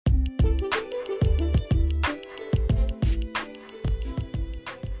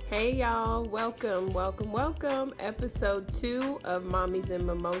Hey y'all, welcome. Episode 2 of Mommies and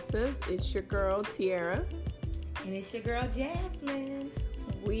Mimosas. It's your girl, Tiara. And it's your girl, Jasmine.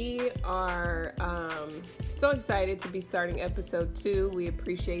 We are so excited to be starting episode 2. We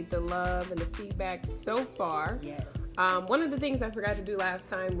appreciate the love and the feedback so far. Yes. One of the things I forgot to do last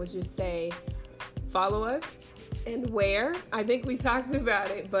time was just say, follow us and where. I think we talked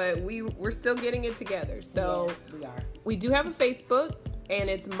about it, but we're still getting it together. So yes, we are. We do have a Facebook. And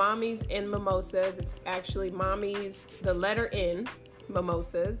it's Mommies and Mimosas. It's actually Mommies, the letter N,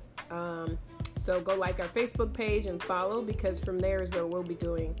 Mimosas. So go like our Facebook page and follow, because from there is where we'll be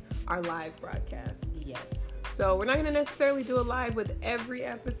doing our live broadcast. Yes. So we're not going to necessarily do a live with every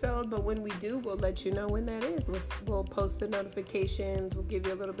episode, but when we do, we'll let you know when that is. We'll post the notifications. We'll give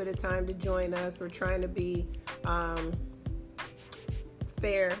you a little bit of time to join us. We're trying to be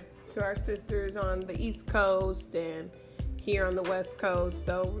fair to our sisters on the East Coast and here on the West Coast.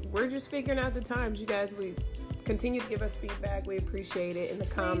 So we're just figuring out the times, you guys. We continue to give us feedback. We appreciate it in the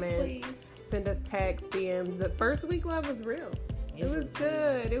comments. Please. Send us texts, DMs. The first week love was real. It was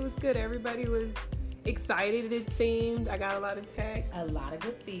good. It was good. Everybody was excited, it seemed. I got a lot of texts. A lot of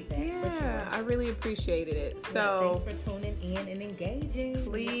good feedback, yeah, for sure. I really appreciated it. So thanks for tuning in and engaging.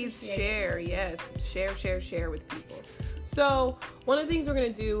 Please share. Yes, share with people. So one of the things we're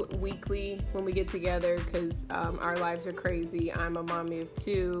going to do weekly when we get together, because our lives are crazy. I'm a mommy of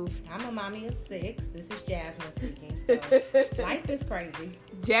 2. I'm a mommy of 6. This is Jasmine speaking. So life is crazy.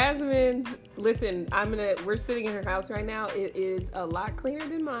 Jasmine's, listen, we're sitting in her house right now. It is a lot cleaner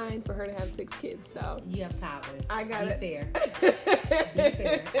than mine for her to have 6 kids. So you have toddlers. I got it. Be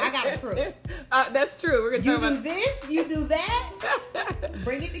fair. I got a crew. That's true. We're gonna talk about this, you do that.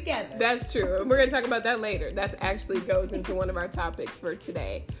 Bring it together. That's true. We're gonna talk about that later. That's actually goes into one of our topics for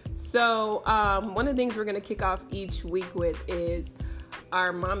today. So one of the things we're gonna kick off each week with is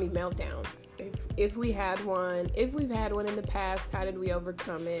our mommy meltdowns. If we had one, if we've had one in the past, how did we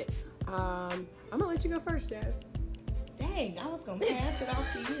overcome it? I'm gonna let you go first, Jazz. Dang, I was gonna pass it off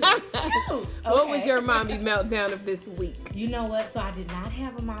to you. Okay. What was your mommy meltdown of this week? You know what? So I did not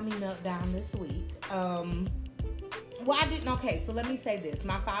have a mommy meltdown this week. Well, I didn't. Okay, so let me say this.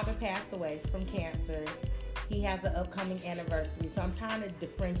 My father passed away from cancer. He has an upcoming anniversary, so I'm trying to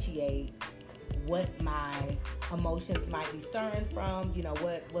differentiate what my emotions might be stirring from,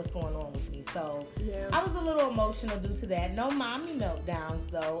 what's going on with me. So yeah. I was a little emotional due to that. No mommy meltdowns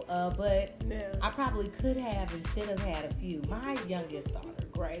though, but yeah. I probably could have and should have had a few. My youngest daughter,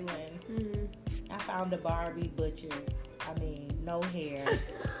 Graylin, I found a Barbie butchered. No hair,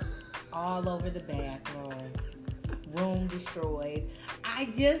 all over the bathroom, room destroyed. I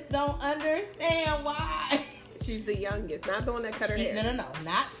just don't understand why. She's the youngest, not the one that cut her hair. No,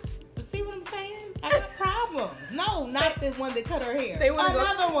 not. See what I'm saying? I got problems. No, not the one that cut her hair.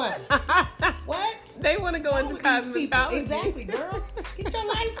 Another one. What? They want to go into cosmetology. Exactly, girl. Get your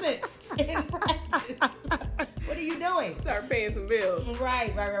license and practice. What are you doing? Start paying some bills.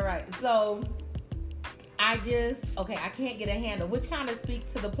 Right. So I can't get a handle, which kind of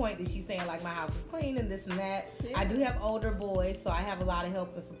speaks to the point that she's saying, like, my house is clean and this and that. Yeah. I do have older boys, so I have a lot of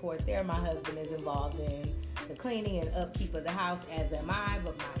help and support there. My husband is involved in the cleaning and upkeep of the house, as am I.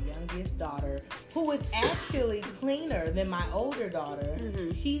 But my youngest daughter, who is actually cleaner than my older daughter,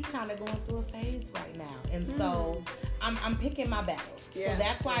 she's kind of going through a phase right now. And so I'm picking my battles. Yeah. So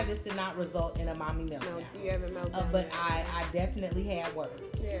that's why this did not result in a mommy meltdown. No, you haven't meltdown. But I definitely had words.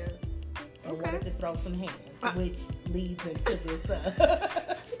 Yeah. And wanted to throw some hands, which leads into this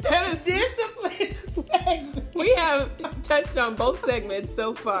discipline segment. We have touched on both segments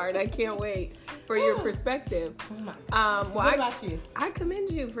so far, and I can't wait for your perspective. Oh my God. What about you? I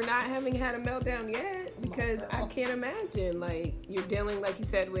commend you for not having had a meltdown yet, because I can't imagine. Like, you're dealing, like you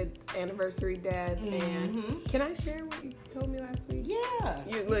said, with anniversary death. And can I share what you told me last week? Yeah.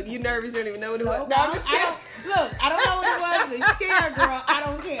 You nervous? You don't even know what it was. No, I don't know what it was. But share, girl. I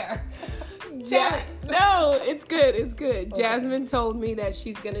don't care. No, it's good. Okay. Jasmine told me that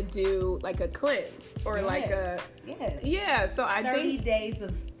she's gonna do like a cleanse or so I 30 days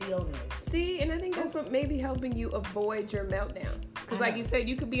of stillness. See, and I think that's what may be helping you avoid your meltdown. Because like you said,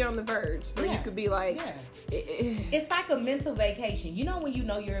 you could be on the verge, or you could be like, it's like a mental vacation. You know when you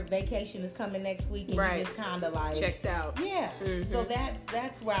know your vacation is coming next week, and you just kind of like checked out. Yeah. So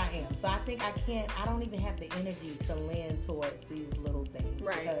that's where I am. So I think I don't even have the energy to lean towards these little things.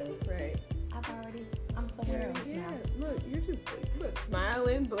 Right. I'm somewhere else now. Look, you're just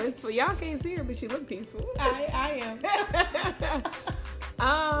smiling, blissful. Y'all can't see her, but she look peaceful. I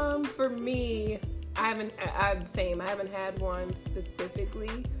am. For me, I haven't had one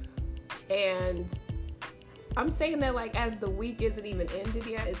specifically, and I'm saying that like as the week isn't even ended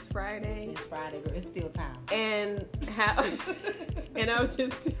yet. It's Friday. It's Friday, girl. It's still time. And I was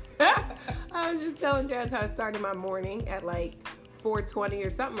just telling Jazz how I started my morning at like 4:20 or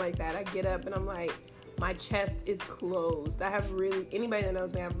something like that. I get up and I'm like, my chest is closed. Anybody that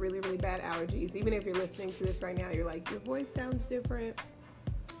knows me, I have really, really bad allergies. Even if you're listening to this right now, you're like, your voice sounds different.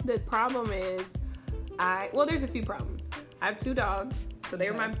 The problem is, there's a few problems. I have 2 dogs, so they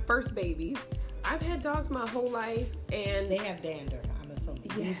were my first babies. I've had dogs my whole life, and they have dander. I'm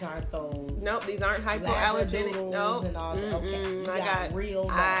assuming these aren't those. Nope, these aren't hypoallergenic. Nope. And all that. Okay.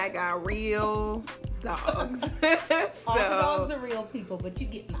 I got real dogs. All the dogs are real people, but you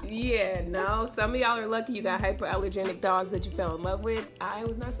get mine. Yeah, no. Some of y'all are lucky you got hypoallergenic dogs that you fell in love with. I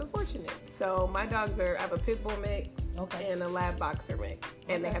was not so fortunate. So my dogs I have a pit bull mix and a lab boxer mix,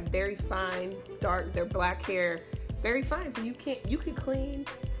 and they have very fine, dark, their black hair, very fine. So you could clean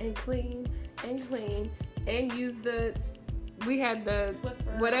and clean and clean and use we had the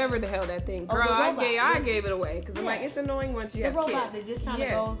Swiffer. Whatever the hell that thing. Girl, I gave it away because I'm like, it's annoying once you have kids. The robot that just kind of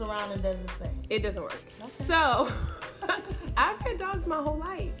goes around and does its thing. It doesn't work. Okay. So I've had dogs my whole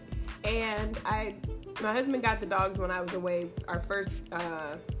life, and my husband got the dogs when I was away. Our first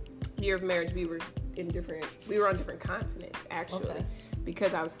year of marriage, we were on different continents actually.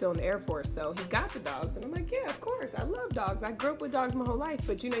 Because I was still in the Air Force. So he got the dogs, and I'm like, yeah, of course. I love dogs. I grew up with dogs my whole life,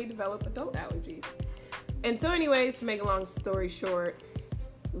 but you develop adult allergies. And so anyways, to make a long story short,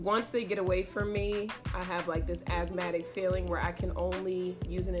 once they get away from me, I have like this asthmatic feeling where I can only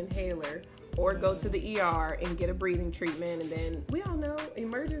use an inhaler or go to the ER and get a breathing treatment. And then we all know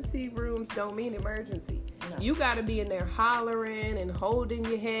emergency rooms don't mean emergency. No. You got to be in there hollering and holding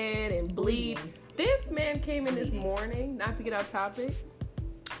your head and bleed. This man came in this morning, not to get off topic,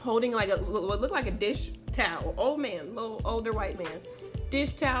 holding like what looked like a dish towel. Old man, little older white man.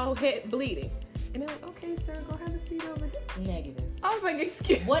 Dish towel, head bleeding. And they're like, okay, sir, go have a seat over there. Negative. I was like,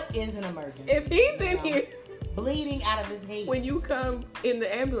 excuse me. What is an emergency? If he's in here bleeding out of his head. When you come in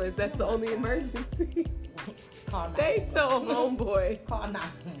the ambulance, that's the only emergency. They told homeboy. Call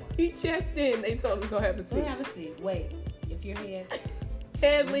 911. He checked in. They told him go have a seat. Go have a seat. Wait, if your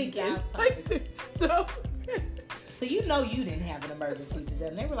head leaking. So you know you didn't have an emergency to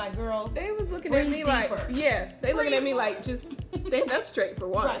them. They were like, girl. They was looking at me deeper. Like, they looking at me like, just stand up straight for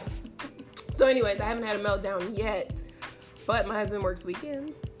one. Right. So anyways, I haven't had a meltdown yet, but my husband works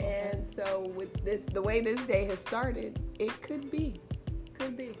weekends. And so with this, the way this day has started, it could be.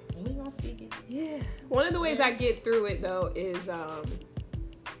 And we gonna speak it. Yeah. One of the ways I get through it though is,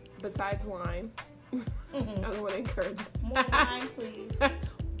 besides wine, I don't want to encourage more wine, please.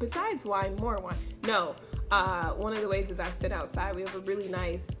 Besides wine, more wine. No. One of the ways is I sit outside. We have a really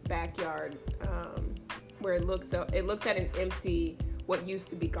nice backyard where it looks at an empty, what used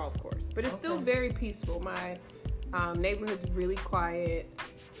to be golf course, but it's still very peaceful. My neighborhood's really quiet.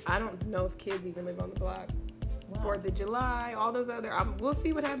 I don't know if kids even live on the block. Wow. 4th of July, all those other. We'll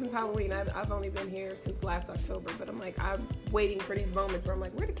see what happens Halloween. I've only been here since last October, but I'm like, I'm waiting for these moments where I'm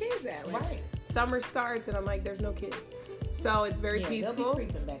like, where the kids at? Like, right. Summer starts and I'm like, there's no kids. So it's very peaceful. They'll be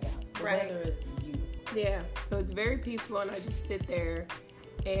creeping back out. The weather is beautiful. Yeah, so it's very peaceful, and I just sit there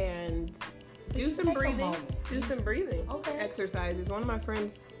and do some breathing exercises. One of my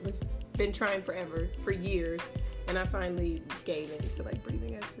friends been trying for years, and I finally gave into like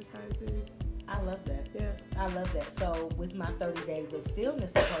breathing exercises. I love that. Yeah, I love that. So with my 30 days of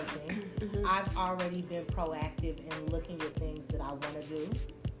stillness approaching, I've already been proactive in looking at things that I want to do.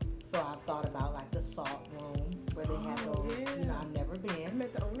 So I've thought about like the salt room where they have those. Yeah. I've never been. I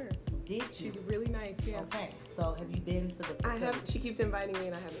met the owner. Did you? She's really nice. Yeah. Okay. So have you been to the facility? I have. She keeps inviting me,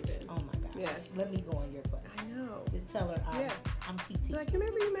 and I haven't been. Oh my gosh. Yeah. Let me go in your place. I know. Just tell her I'm TT. Like,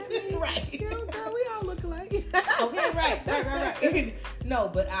 remember you met me? Right. Girl, we all look alike. Okay. Right. No,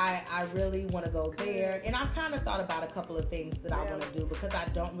 but I really want to go there, and I've kind of thought about a couple of things that I want to do because I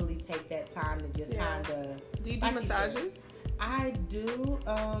don't really take that time to just kind of. Do you do massages? I do.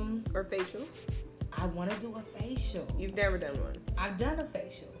 Or facials? I want to do a facial. You've never done one? I've done a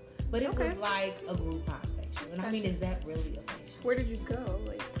facial, but it was like a Groupon facial. And I mean, is that really a facial? Where did you go?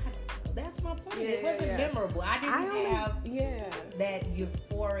 Like, I don't know. That's my point. It wasn't memorable. I didn't have that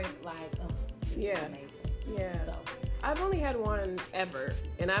euphoric, like, this is amazing. Yeah. So I've only had one ever,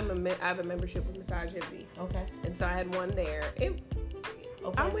 and I have a membership with Massage Envy. Okay. And so I had one there.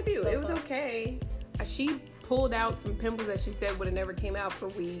 I'm with you. So it was okay. She pulled out some pimples that she said would have never came out for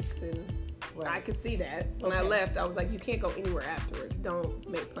weeks, and I could see that. When I left, I was like, you can't go anywhere afterwards. Don't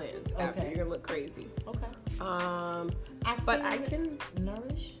make plans after. You're going to look crazy. Okay. I can...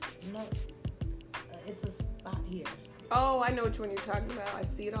 Nourish? No. It's a spot here. Oh, I know which one you're talking about. I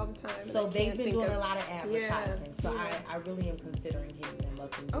see it all the time. So they've been doing a lot of advertising. Yeah. So I really am considering hitting them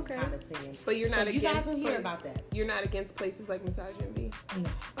up and just kind of seeing. But you're not against. You guys will hear about that. You're not against places like Massage Envy? No.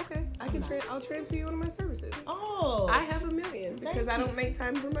 Okay, I'll transfer you one of my services. Oh. I have $1 million because I don't make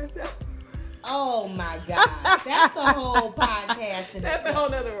time for myself. Oh my gosh, that's a whole podcast. That's a whole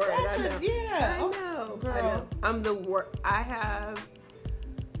nother word. I know. Yeah, I know. Girl. I know. I'm the worst. I have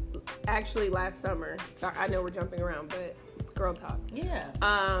actually last summer. Sorry, I know we're jumping around, but it's girl talk. Yeah.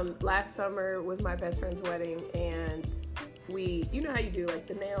 Last summer was my best friend's wedding, and you know how you do like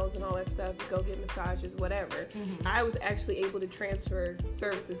the nails and all that stuff. You go get massages, whatever. Mm-hmm. I was actually able to transfer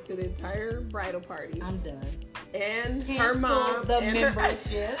services to the entire bridal party. I'm done. And Cancel her mom. The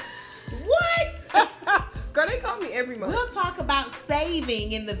membership. What? Girl, they call me every month. We'll talk about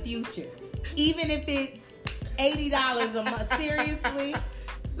saving in the future. Even if it's $80 a month. Seriously?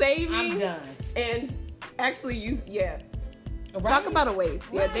 Saving. I'm done. And actually Right? Talk about a waste.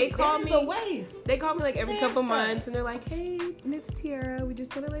 Right. Yeah, they call me a waste. They call me like every couple months and they're like, "Hey, Miss Tiara, we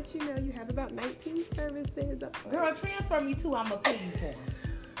just want to let you know you have about 19 services." Girl, transfer me too. I'm gonna pay you for them.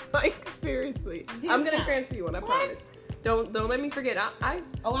 Like seriously. I'm gonna transfer you one, I promise. Don't let me forget. I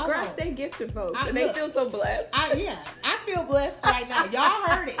stay gifted folks, and they feel so blessed. I feel blessed right now. Y'all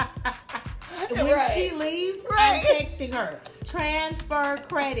heard it. When she leaves, I'm texting her. Transfer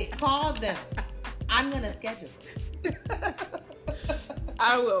credit. Call them. I'm gonna schedule it.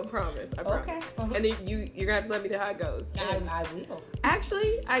 I will promise. I promise. Okay. Uh-huh. And then you're gonna have to let me know how it goes. I will.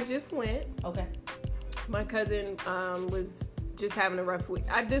 Actually, I just went. Okay. My cousin was just having a rough week.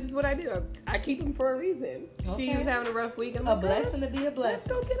 This is what I do. I keep him for a reason. Okay. She was having a rough week. A blessing to be a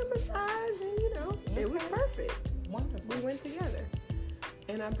blessing. Let's go get a massage, and it was perfect. Wonderful. We went together,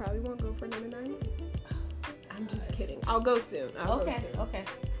 and I probably won't go for another 9 months. I'm just kidding. I'll go soon. Okay.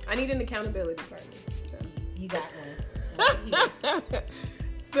 I need an accountability partner. So. You got one.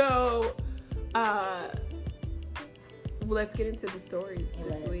 So, let's get into the stories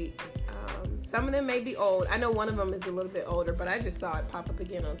this week. Some of them may be old. I know one of them is a little bit older, but I just saw it pop up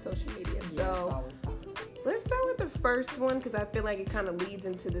again on social media. So let's start with the first one because I feel like it kind of leads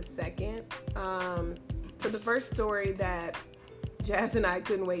into the second. So the first story that Jazz and I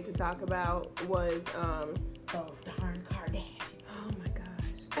couldn't wait to talk about was those darn Kardashians. Oh my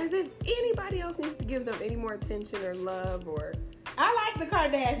gosh. As if anybody else needs to give them any more attention or love or... I like the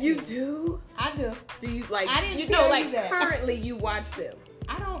Kardashians. You do? I do. Do you like... I didn't tell you that. Currently you watch them.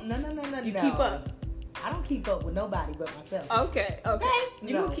 I don't... No. You keep up. I don't keep up with nobody but myself. Okay.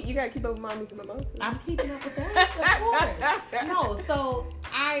 You gotta keep up with mommies and mimosas. I'm keeping up with that, of course. No, so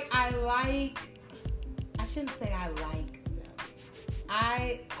I like... I shouldn't say I like them.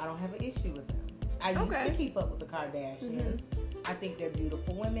 I don't have an issue with them. I used to keep up with the Kardashians. Mm-hmm. I think they're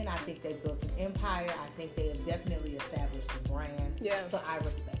beautiful women. I think they've built an empire. I think they have definitely established a brand. Yeah. So I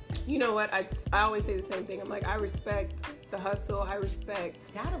respect them. You know what? I always say the same thing. I'm like, I respect the hustle. I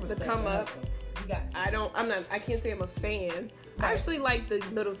respect the come up. I can't say I'm a fan. Right. I actually like the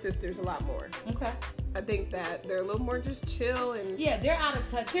Little Sisters a lot more. Okay. I think that they're a little more just chill and they're out of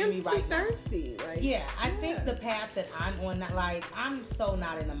touch with me right now. Kim's too thirsty. I think the path that I'm on, I'm so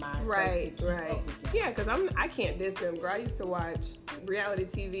not in the mindset to keep up with them. Yeah, because I can't diss them, girl. I used to watch reality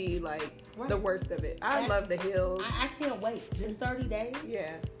TV, the worst of it. I love The Hills. I can't wait. This 30 days.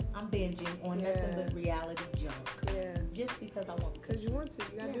 Yeah. I'm binging on nothing but reality junk. Yeah. Just because I want to. Because you want to.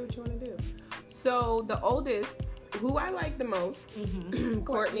 You gotta do what you want to do. So the oldest, who I like the most,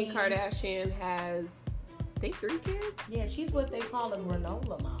 Kourtney Kardashian, has, I think, 3 kids. Yeah, she's what they call a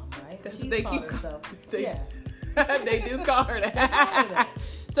granola mom, right? That's what they keep herself. They do call her that.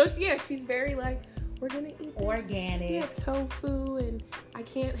 So she's very we're gonna eat this, organic tofu, and I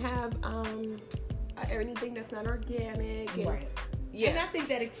can't have anything that's not organic. And, right. Yeah. And I think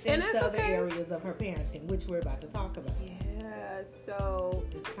that extends to other areas of her parenting, which we're about to talk about. Yeah, so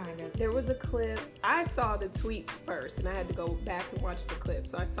it's kind of... There was a clip. I saw the tweets first, and I had to go back and watch the clip.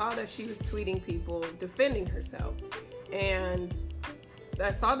 So I saw that she was tweeting people defending herself. And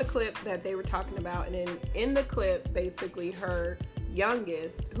I saw the clip that they were talking about, and then in the clip, basically her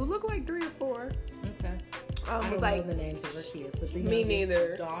youngest, who looked like 3 or 4. Okay. I don't know the names of her kids, but the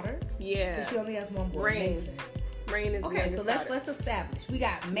youngest daughter? Yeah. Because she only has one boy, Mason. Rain is okay, so let's establish. We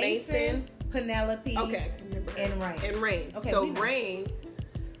got Mason, Penelope, and Rain. Okay, so Rain,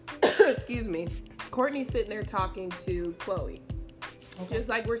 excuse me, Kourtney's sitting there talking to Khloe. Okay. Just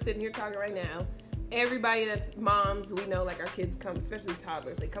like we're sitting here talking right now. Everybody that's moms, we know, our kids come, especially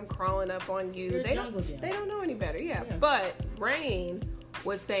toddlers, they come crawling up on you. They don't know any better, yeah. But Rain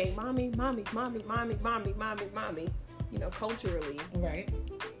was saying, mommy, mommy, mommy, mommy, mommy, mommy, mommy, culturally. Right.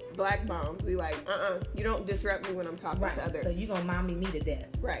 black moms, we like, you don't disrupt me when I'm talking to others. So you gonna mommy me to death.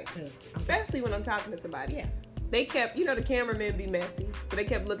 Right. Especially when I'm talking to somebody. Yeah. They kept, the cameramen be messy. So they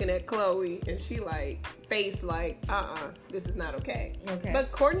kept looking at Chloe and she face this is not okay. Okay.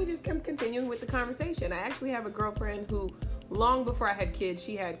 But Courtney just kept continuing with the conversation. I actually have a girlfriend who, long before I had kids,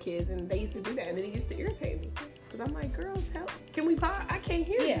 she had kids and they used to do that. And then it used to irritate me. Because I'm like, girl, can we pause? I can't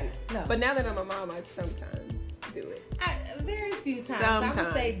hear you. No. But now that I'm a mom, I sometimes do it. Very few times. I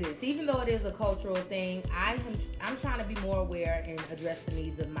would say this, even though it is a cultural thing, I'm trying to be more aware and address the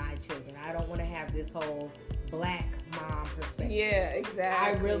needs of my children. I don't want to have this whole black mom perspective. Yeah, exactly.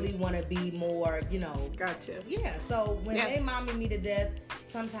 I really want to be more, Gotcha. Yeah, so when they mommy me to death,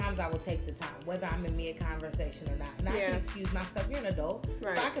 sometimes I will take the time, whether I'm in mid-conversation or not. And I can excuse myself. You're an adult.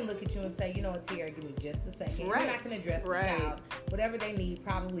 Right. So I can look at you and say, you know what, Tiara, give me just a second. Right. And then I can address the child. Whatever they need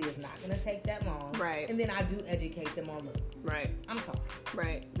probably is not going to take that long. Right. And then I do educate them on, look, I'm talking.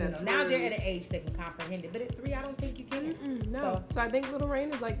 Right. That's now they're at an age they can comprehend it. But at 3, I don't think you can. No. So I think Little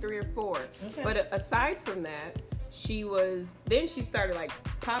Rain is like 3 or 4. Okay. But aside from that, she started like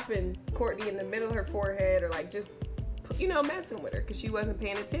popping Courtney in the middle of her forehead or like just, messing with her because she wasn't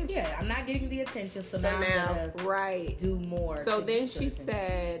paying attention. Yeah, I'm not getting the attention, so now I'm gonna do more. So then she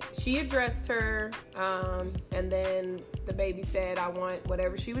said, she addressed her, and then the baby said, I want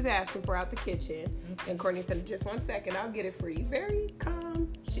whatever she was asking for out the kitchen. And Courtney said, just 1 second, I'll get it for you. Very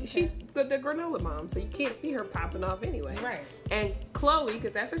calm. She's the granola mom, so you can't see her popping off anyway. Right. And Chloe,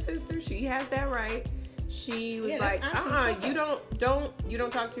 because that's her sister, she has that right. She was like, you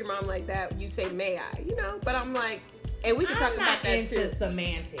don't talk to your mom like that. You say, may I? But I'm like, and we can talk about that too. I'm not into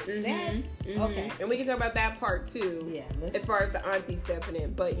semantics. That's okay. And we can talk about that part too. Yeah. As far as the auntie stepping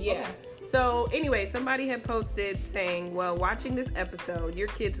in. But yeah. Okay. So anyway, somebody had posted saying, well, watching this episode, your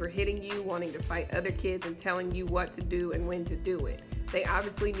kids were hitting you, wanting to fight other kids and telling you what to do and when to do it. They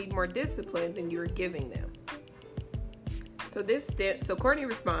obviously need more discipline than you're giving them. So Courtney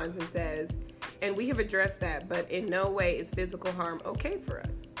responds and says, and we have addressed that, but in no way is physical harm okay for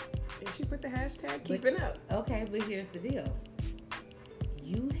us. And she put the hashtag keeping up. Okay, but here's the deal.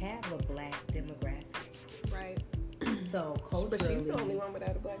 You have a black demographic. Right. So culturally... But she's the only one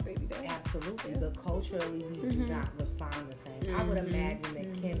without a black baby daddy. Absolutely. Yeah. But culturally, we do not respond the same. I would imagine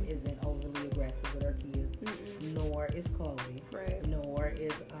that Kim isn't overly aggressive with her kids. Nor is Chloe. Right. Nor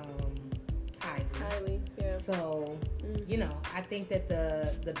is Kylie. Yeah. So, I think that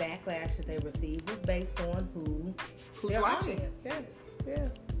the backlash that they received was based on who's their watching. Audience. Yes. Yeah.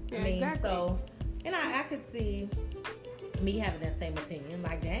 I mean, exactly. So, and I could see me having that same opinion.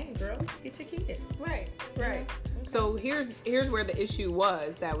 Like, dang, girl, get your kids. Right. Okay. So here's where the issue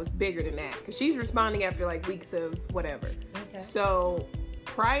was that was bigger than that. Because she's responding after like weeks of whatever. Okay. So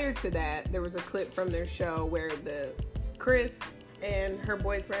prior to that, there was a clip from their show where Chris and her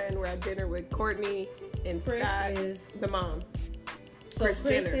boyfriend were at dinner with Courtney and Scott is the mom. So Chris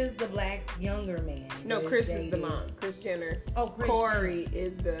is the black younger man. No, Chris is the mom. Kris Jenner. Oh, Kris Corey Jenner.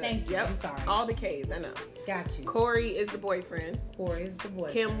 is the... Thank you. I'm sorry. All the K's, I know. Got you. Corey is the boyfriend.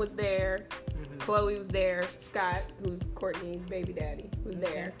 Kim was there. Chloe was there. Scott, who's Courtney's baby daddy, was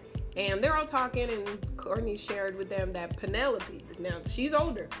there. And they're all talking, and Courtney shared with them that Penelope, now she's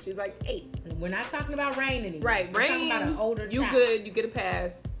older. She's like 8. We're not talking about Rain anymore. Right. We're Rain, talking about an older you child. good, you get a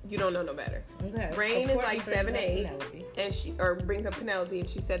pass. You don't know no better. Okay. Rain is like 7, 8, and she brings up Penelope, and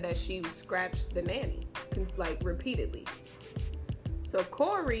she said that she scratched the nanny like repeatedly. So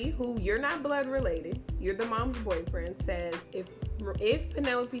Corey, who you're not blood related, you're the mom's boyfriend, says if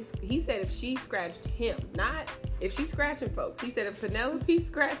Penelope, he said if she scratched him, not if she's scratching folks. He said if Penelope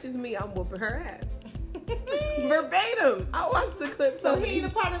scratches me, I'm whooping her ass. Verbatim. I watched the clip. So he ain't a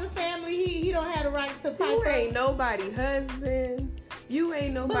part of the family. He don't have the right to pipe. You ain't nobody husband. You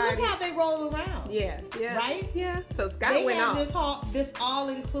ain't nobody. But look how they roll around. Yeah. Right? Yeah. So Scott went off. This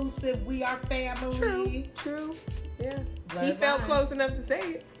all-inclusive, we are family. True. Yeah. He felt close enough to say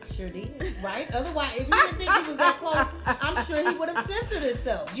it. Sure did. Right? Otherwise, if he didn't think he was that close, I'm sure he would have censored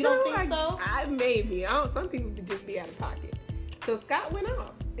himself. You don't think so? Maybe. Some people could just be out of pocket. So Scott went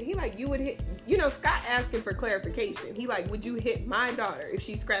off. And he you would hit, Scott asking for clarification. He would you hit my daughter if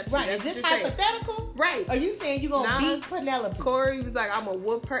she scratched you? Right. Is this hypothetical? Saying. Right. Are you saying you're going to beat Penelope? Corey was like, I'm going to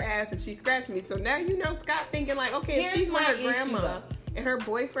whoop her ass if she scratched me. So now Scott thinking okay, if she's with her grandma and her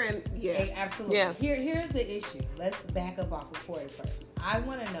boyfriend, Hey, absolutely. Yeah. Here's the issue. Let's back up off of Corey first. I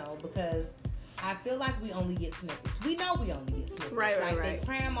want to know because I feel like we only get snippets. We know we only get snippets. Right. They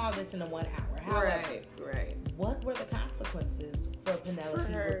cram all this into 1 hour. However, right. What were the consequences for Penelope For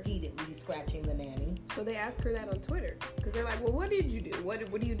her. repeatedly scratching the nanny. So they asked her that on Twitter because they're like, well, what did you do? What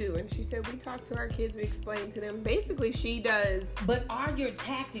do you do? And she said, we talk to our kids, we explain to them. Basically, she does. But are your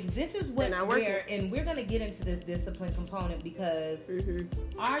tactics, this is what and we're going to get into this discipline component because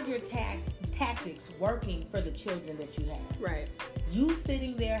are your tactics working for the children that you have? Right. You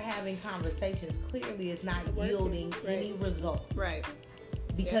sitting there having conversations clearly is not yielding any result. Right.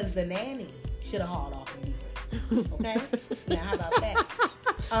 Because the nanny should have hauled off and beat her. Okay? Now, how about that?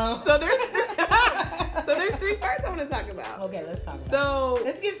 So there's three parts I want to talk about. Okay, let's talk about it.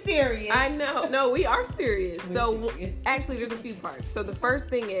 Let's get serious. I know. No, we are serious. Actually, there's a few parts. So the first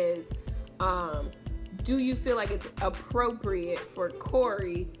thing is, do you feel like it's appropriate for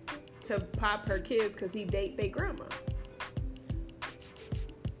Corey to pop her kids because he date their grandma?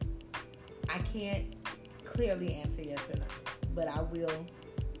 I can't clearly answer yes or no, but I will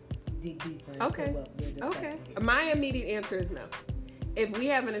dig deeper into what we're discussing. Okay. My immediate answer is no. If we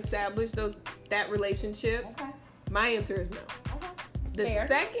haven't established that relationship, my answer is no. Okay. The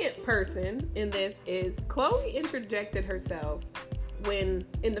second person in this is Chloe interjected herself in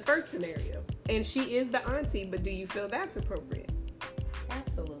the first scenario. And she is the auntie, but do you feel that's appropriate?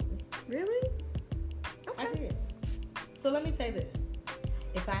 Absolutely. Really? Okay. I did. So let me say this.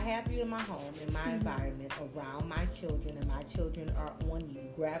 If I have you in my home, in my environment, around my children, and my children are on you,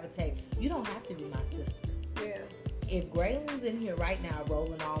 gravitate, you don't have to be my sister. Yeah. If Graylin's in here right now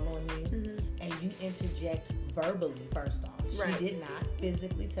rolling all on you, and you interject verbally, first off, she did not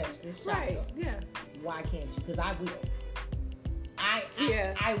physically touch this child. Right, yeah. Why can't you? Because I will. I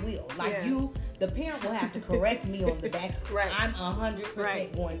will. Like you, the parent will have to correct me on the back. Right. I'm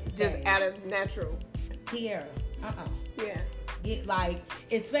 100% going to say. Just out of natural. Tiara, Yeah. Get like,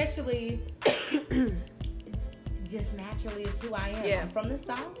 especially just naturally it's who I am. Yeah. I'm from the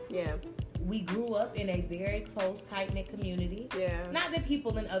South. Yeah. We grew up in a very close, tight-knit community. Yeah. Not that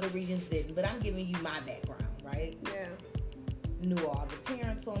people in other regions didn't, but I'm giving you my background, right? Yeah. Knew all the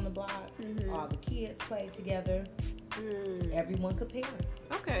parents on the block. All the kids played together. Everyone could parent.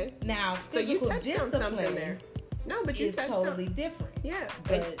 Okay. Now, so you touched on something there. No, but you touched totally different. Yeah.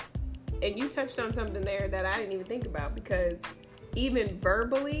 But and you touched on something there that I didn't even think about because even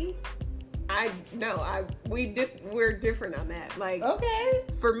verbally, we're different on that. Like, okay,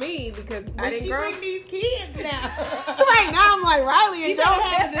 for me, because I didn't grow up. Bring these kids now. Right now, I'm like Riley and Joe.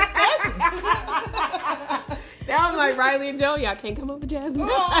 Have a discussion. Now I'm like Riley and Joe. Y'all can't come up with Jasmine.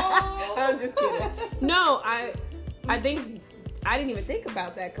 Oh. I'm just kidding. No, I think I didn't even think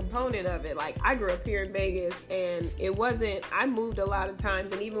about that component of it. Like, I grew up here in Vegas, and I moved a lot of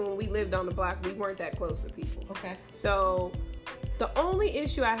times, and even when we lived on the block, we weren't that close with people. Okay. So the only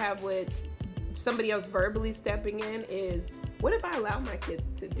issue I have with somebody else verbally stepping in is, what if I allow my kids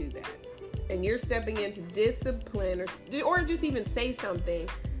to do that? And you're stepping in to discipline or just even say something,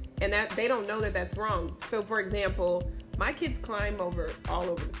 and that they don't know that that's wrong. So, for example, my kids climb all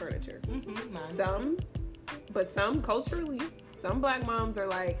over the furniture. Some culturally, some black moms are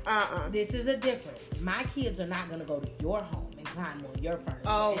like, This is a difference. My kids are not going to go to your home and climb on your furniture.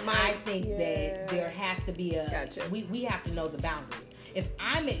 Oh, and I think that there has to be Gotcha. We have to know the boundaries. If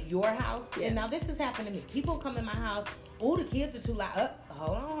I'm at your house, and now this has happened to me. People come in my house, oh, the kids are too loud.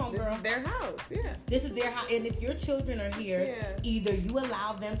 Hold on, girl. This is their house, yeah. This is their house. And if your children are here, either you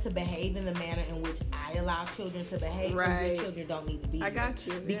allow them to behave in the manner in which I allow children to behave, or your children don't need to be here. I got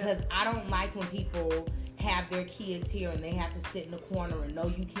you. Because I don't like when people have their kids here and they have to sit in the corner and know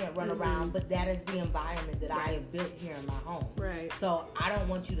you can't run around, but that is the environment that I have built here in my home. Right. So I don't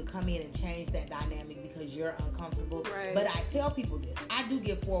want you to come in and change that dynamic because you're uncomfortable. Right. But I tell people this. I do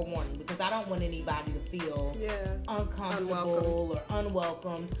give forewarning because I don't want anybody to feel uncomfortable or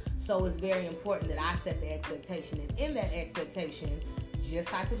unwelcomed. So it's very important that I set the expectation. And in that expectation,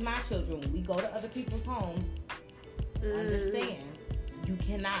 just like with my children, when we go to other people's homes, understand you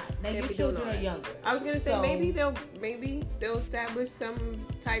cannot. Now your children are younger. I was gonna say maybe they'll establish some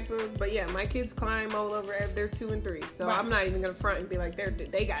type of. But yeah, my kids climb all over. They're 2 and 3, so I'm not even gonna front and be like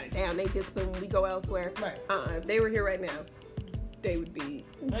they got it down. They discipline when we go elsewhere. Right. If they were here right now, they would be.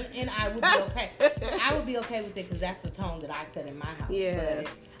 And I would be okay. I would be okay with it because that's the tone that I set in my house. Yeah.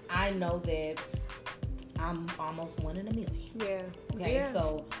 But I know that I'm almost 1 in a million. Yeah. Okay. Yeah.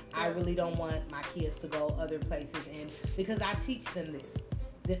 So I really don't want my kids to go other places, and because I teach them this,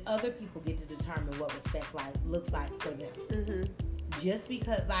 that other people get to determine what respect looks like for them. Just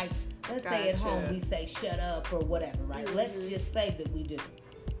because, like, let's say at home we say shut up or whatever, right? Let's just say that we do.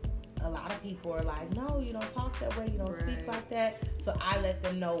 A lot of people are like, no, you don't talk that way, you don't speak like that. So I let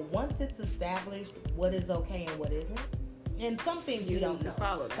them know once it's established what is okay and what isn't. And some things you we don't need to know.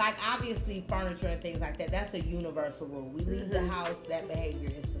 follow that. Like, obviously, furniture and things like that, that's a universal rule. We leave the house, that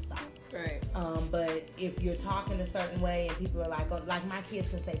behavior is to stop. Right. But if you're talking a certain way and people are like, oh, like my kids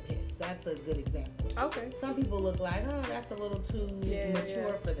can say piss. That's a good example. Okay. Some people look like, oh, that's a little too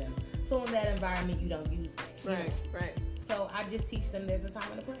mature for them. So in that environment, you don't use that. Right, right. So I just teach them there's a time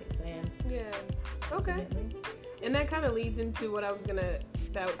and a place. And okay. And that kind of leads into what I was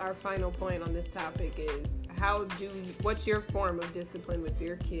that our final point on this topic is what's your form of discipline with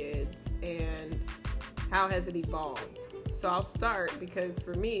your kids and how has it evolved? So I'll start because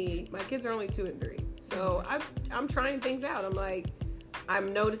for me, my kids are only 2 and 3. So I'm trying things out.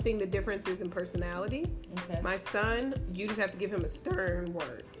 I'm noticing the differences in personality. Okay. My son, you just have to give him a stern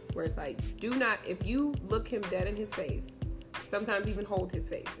word where it's like, if you look him dead in his face, sometimes even hold his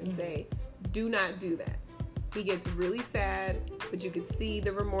face and say, do not do that. He gets really sad, but you can see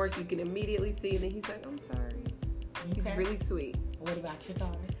the remorse. You can immediately see, and then he's like, I'm sorry. Okay. He's really sweet. What about your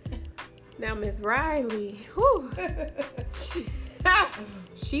daughter? Now, Miss Riley,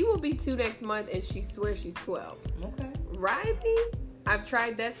 she will be 2 next month, and she swears she's 12. Okay. Riley, I've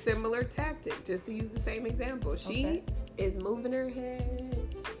tried that similar tactic, just to use the same example. She is moving her head,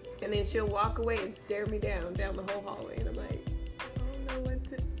 and then she'll walk away and stare me down the whole hallway, and I'm like, I don't know what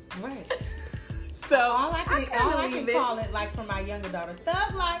to... Right. So all I can call it, like for my younger daughter,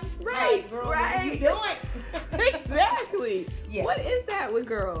 thug life. Right, like, girl, right. What are you doing? Exactly. Yeah. What is that with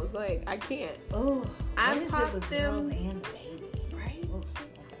girls? Like, I can't. Oh, I pop them. Girls and the baby. Right. Ooh,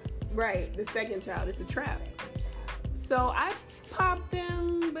 okay. Right. The second child is a trap. So I pop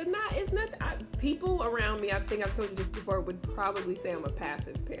them, but it's not. People around me, I think I've told you this before, would probably say I'm a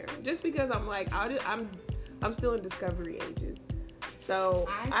passive parent, just because I'm like, I'm still in discovery ages. So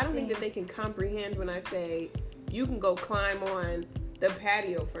I don't think that they can comprehend when I say you can go climb on the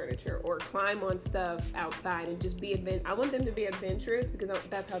patio furniture or climb on stuff outside and just be I want them to be adventurous because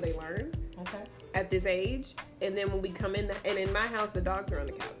that's how they learn. Okay. At this age, and then when we come in, and in my house the dogs are on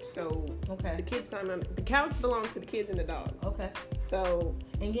the couch, so the kids climb on the couch. Belongs to the kids and the dogs. Okay. So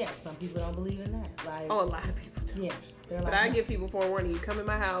and yes, some people don't believe in that. Like a lot of people don't. Yeah. But I give people forewarning. You come in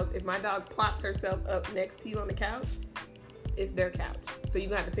my house, if my dog plops herself up next to you on the couch, it's their couch. So you're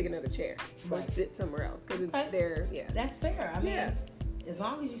going to have to pick another chair or sit somewhere else because it's their, That's fair. I mean, as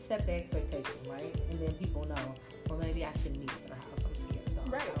long as you set the expectation, right? And then people know, well, maybe I shouldn't eat at their house. I'm scared of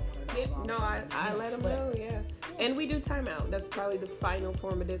dogs. Right. I let them know, And we do timeout. That's probably the final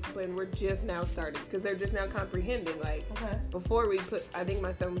form of discipline. We're just now starting because they're just now comprehending. Like, before I think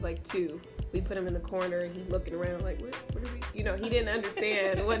my son was like 2. We put him in the corner and he's looking around like, what are we? He didn't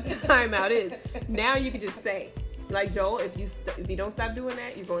understand what timeout is. Now you can just say, like, Joel, if you don't stop doing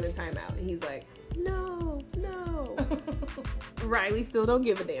that, you're going in timeout. And he's like, no. Riley still don't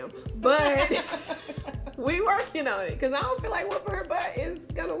give a damn. But we working on it because I don't feel like whooping her butt is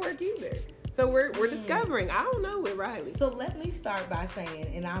going to work either. So we're discovering. I don't know with Riley. So let me start by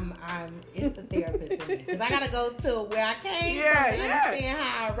saying, and it's the therapist in me because I got to go to where I came from and understand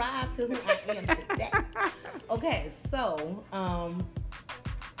how I arrived to who I am today. Okay, so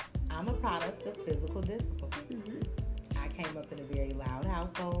I'm a product of physical discipline. I came up in a very loud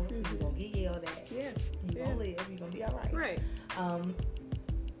household. You're going to get yelled at. Yeah. You're going to live. You're going to be all right. Right.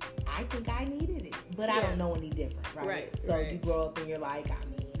 I think I needed it, but I don't know any different, right? So you grow up and you're like, I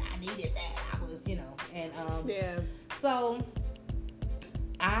needed that. I was, and so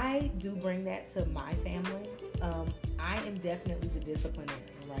I do bring that to my family. I am definitely the disciplinarian,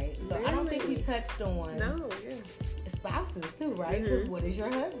 right? So I don't think we touched on spouses too, right? Because what is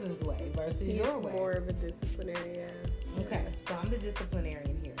your husband's way versus your way? More of a disciplinarian. Okay, so I'm the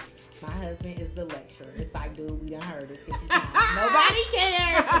disciplinarian here. My husband is the lecturer. It's like, dude, we done heard it 50 times. Nobody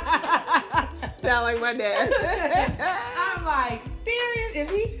cares. Sound like my dad. I'm like, serious? If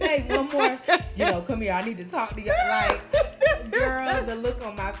he say one more, come here, I need to talk to you. Like, girl, the look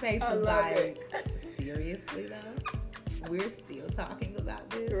on my face is like, seriously though? We're still talking about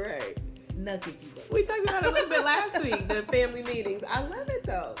this? Right. We talked about it a little bit last week, the family meetings. I love it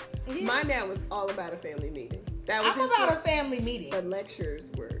though. Yeah. My dad was all about a family meeting. That was about a family meeting. But lectures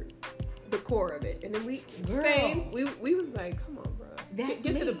were the core of it. And then we was like, come on, bro. That's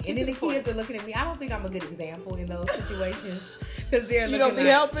get me. And then the kids are looking at me. I don't think I'm a good example in those situations. Because they're looking don't be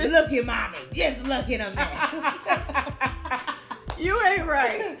helping? Look at mommy. Just look at them now. You ain't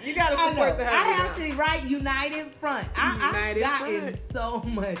right. You got to support the husband. I have to write united front. I've gotten so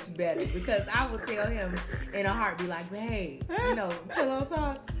much better because I would tell him in a heartbeat like, hey, pillow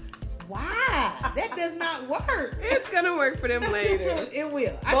talk. Why? That does not work. It's going to work for them later. It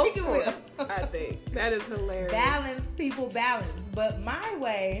will. I think it will. I think. That is hilarious. Balance, people balance. But my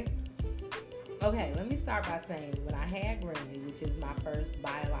way Okay, let me start by saying when I had Greenlee, which is my first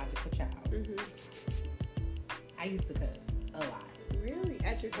biological child, I used to cuss a lot. Really?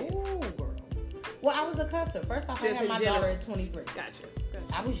 At your kid? Oh, girl. Well, I was a cusser. First off, Just I had my daughter at 23. Gotcha.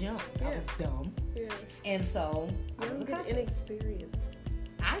 I was young. I was dumb. Yeah. And so, I was a cusser. Inexperienced.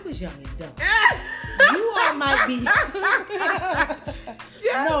 I was young and dumb. You all might be.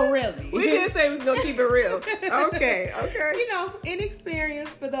 No, really. We didn't say we was gonna keep it real. Okay. You know,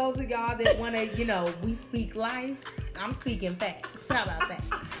 inexperienced for those of y'all that want to, you know, we speak life. I'm speaking facts. How about that?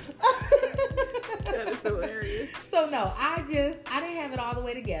 That is hilarious. So no, I didn't have it all the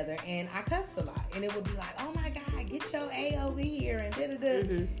way together, and I cussed a lot, and it would be like, oh my God, get your A over here, and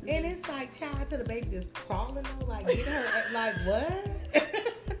da-da-da. And it's like, child to the baby just crawling on, like, get her, like, what?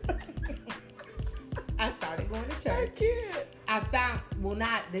 I started going to church. I can't. I found,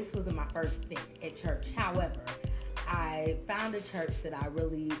 this wasn't my first stint at church. However, I found a church that I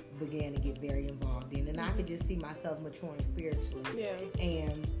really began to get very involved in, and I could just see myself maturing spiritually. Yeah.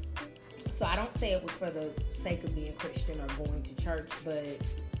 And so I don't say it was for the sake of being Christian or going to church, but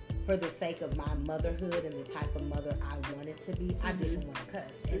for the sake of my motherhood and the type of mother I wanted to be, I didn't want to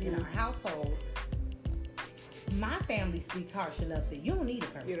cuss. And in our household, my family speaks harsh enough that you don't need a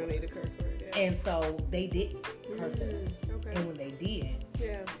curse word. You don't need a curse word, yeah. And so they didn't curse at us. Okay. And when they did,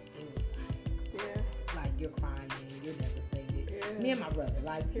 it was like you're crying, you're devastated. Yeah. Me and my brother,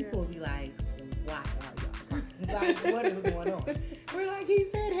 like, people would be like, why are y'all crying? Like, what is going on? We're like, he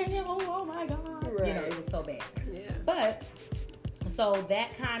said, hey, oh my God. Right. You know, it was so bad. Yeah. But, so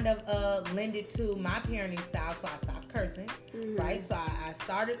that kind of lended to my parenting style, so I stopped cursing, right? So I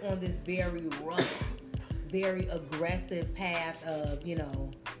started on this very rough, very aggressive path of, you know,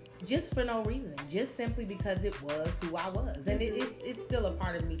 just for no reason, just simply because it was who I was. And it's still a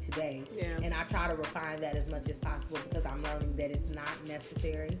part of me today. Yeah. And I try to refine that as much as possible because I'm learning that it's not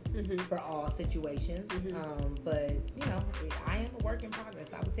necessary for all situations. But, you know, I am a work in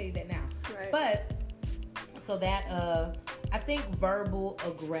progress. I will tell you that now. Right. But, so that, I think verbal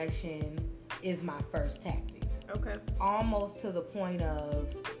aggression is my first tactic. Okay. Almost to the point of,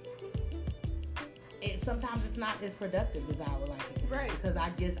 sometimes it's not as productive as I would like it to be. Right. Because I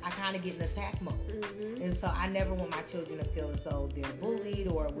kind of get in attack mode. And so I never want my children to feel as though they're bullied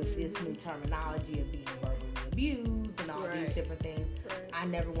or with this new terminology of being verbally abused and all these different things. Right. I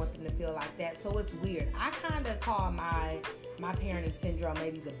never want them to feel like that. So it's weird. I kind of call my parenting syndrome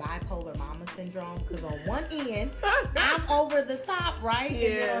maybe the bipolar mama syndrome, because on one end, I'm over the top, right? Yeah.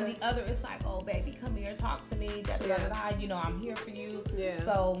 And then on the other, it's like, oh, baby, come here, talk to me, da da da da. You know, I'm here for you. Yeah.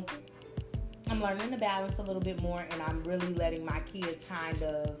 So I'm learning to balance a little bit more, and I'm really letting my kids kind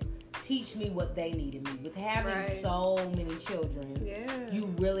of teach me what they need in me. With having so many children, you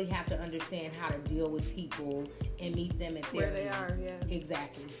really have to understand how to deal with people and meet them at their where they are. Yeah.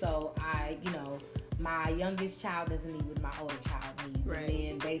 Exactly. So my youngest child doesn't need what my older child needs. Right. And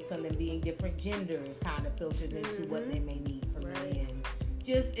then based on them being different genders, kind of filters into what they may need from me. And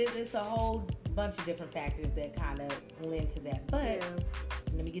just, it's a whole bunch of different factors that kind of lend to that. But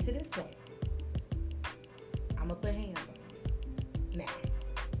let me get to this point. I'm going to put hands on you. Now,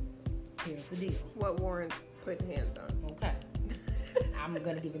 here's the deal. What warrants putting hands on? Okay. I'm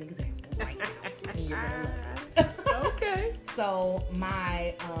going to give an example right now. And you're going to love it. Okay. So,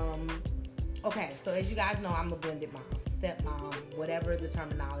 so as you guys know, I'm a blended mom, stepmom, whatever the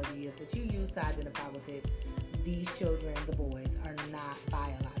terminology is that you use to identify with it. These children, the boys, are not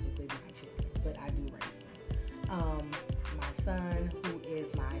biologically my children, but I do raise them. My son, who is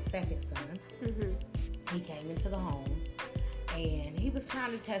my second son, he came into the home, and he was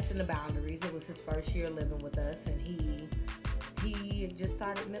kind of testing the boundaries. It was his first year living with us, and he had just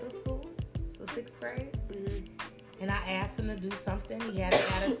started middle school, so 6th grade. And I asked him to do something. He had an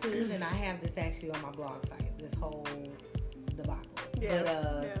attitude, and I have this actually on my blog site, this whole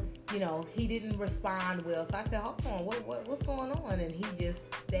debacle. You know, he didn't respond well. So I said, hold on, what's going on? And he just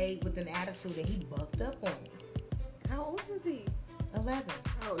stayed with an attitude, and he bucked up on me. How old was he? 11.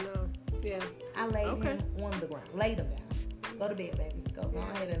 Oh, no. Yeah. I laid him on the ground. Laid him down. Go to bed, baby. Go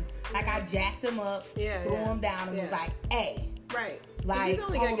ahead. And, like, I jacked him up, threw him down, and was like, hey. Right. Like, he's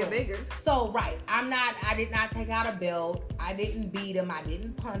only gonna get bigger. So, I did not take out a belt. I didn't beat him. I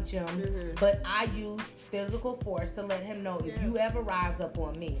didn't punch him. But I used physical force to let him know if you ever rise up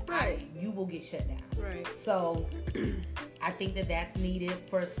on me, you will get shut down. Right. So, I think that that's needed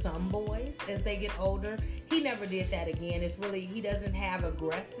for some boys as they get older. He never did that again. It's really, he doesn't have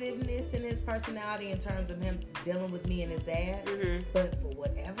aggressiveness in his personality in terms of him dealing with me and his dad. But for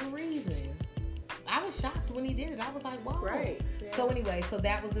whatever reason, I was shocked when he did it. I was like, wow. Right. Yeah. So anyway, so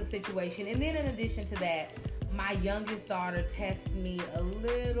that was the situation. And then in addition to that, my youngest daughter tests me a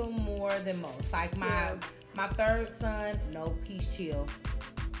little more than most. Like my third son, nope, he's chill.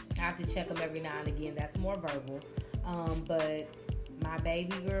 I have to check him every now and again. That's more verbal. But my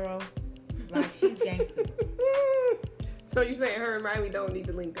baby girl, like, she's gangster. So you're saying her and Riley don't need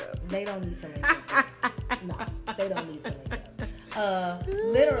to link up? They don't need to link up. No, they don't need to link up.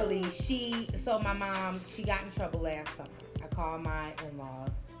 Literally, my mom, she got in trouble last summer. I called my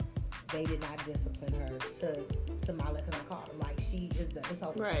in-laws. They did not discipline her to my level, because I called them. Like, she is done. It's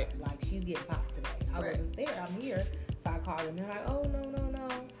over. Right. Like, she's getting popped today. I wasn't there. I'm here. So I called them. They're like, oh, no.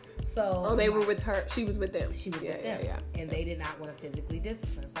 So they were with her. She was with them. She was with them. Yeah. And they did not want to physically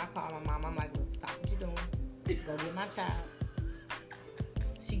discipline. So I called my mom. I'm like, look, stop what you're doing. Go get my child.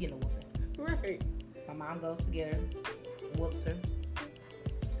 She getting a whooping. Right. My mom goes to get her, whoops her.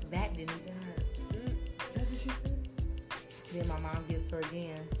 That didn't even hurt. That's what she said. Then my mom gets her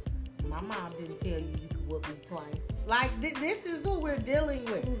again. My mom didn't tell you could whoop me twice. Like, this is who we're dealing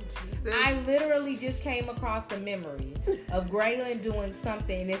with. Jesus. I literally just came across a memory of Graylin doing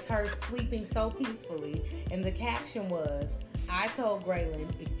something. It's her sleeping so peacefully. And the caption was, I told Graylin,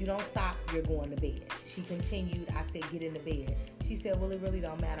 if you don't stop, you're going to bed. She continued. I said, get in the bed. She said, well, it really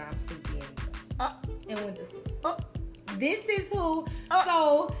don't matter. I'm sleepy anyway. And went to sleep. This is who.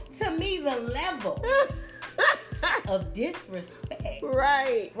 So, to me, the level of disrespect.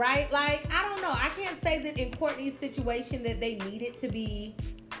 Right. Like, I don't know. I can't say that in Courtney's situation that they need it to be.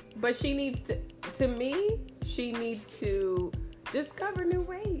 But she needs to me, she needs to discover new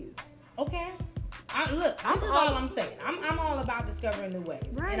ways. Okay. This is all I'm saying. I'm all about discovering new ways.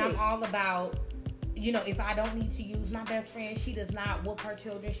 Right. And I'm all about, if I don't need to use my best friend, she does not whoop her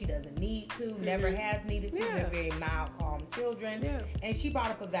children. She doesn't need to, never has needed to. Yeah. They're very mild, calm children. Yeah. And she brought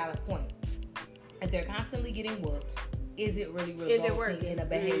up a valid point. If they're constantly getting whooped, is it really resulting in a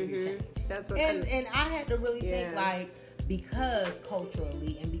behavior change? That's what. And I had to really think, like, because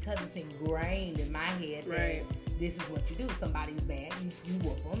culturally and because it's ingrained in my head that this is what you do. Somebody's bad, you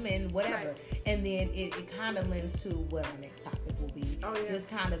whoop them and whatever. Right. And then it kind of lends to what our next topic will be. Just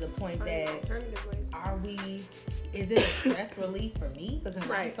kind of the point that is it a stress relief for me? Because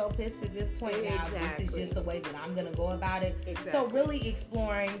I'm so pissed at this point now. This is just the way that I'm going to go about it. Exactly. So really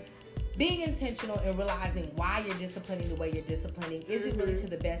exploring, being intentional and realizing why you're disciplining the way you're disciplining. Is it really to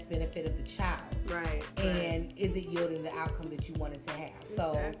the best benefit of the child? Right. And is it yielding the outcome that you wanted to have?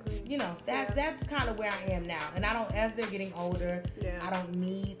 So, that's kind of where I am now. And I don't, as they're getting older, I don't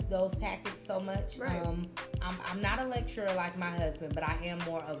need those tactics so much. Right. I'm not a lecturer like my husband, but I am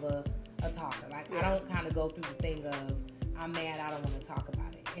more of a talker. Like, I don't kind of go through the thing of, I'm mad, I don't want to talk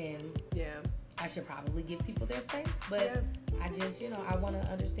about it. And I should probably give people their space, but I just, I want to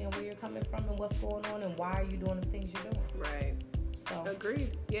understand where you're coming from and what's going on and why are you doing the things you're doing. Right. So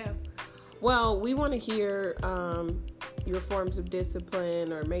agreed. Yeah. Well, we want to hear your forms of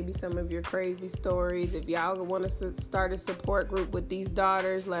discipline or maybe some of your crazy stories. If y'all want to start a support group with these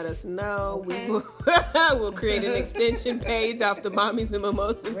daughters, let us know. Okay. We'll create an extension page off the Mommies and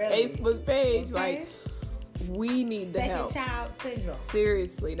Mimosas Facebook page. Okay. Like, we need the help. Second child syndrome.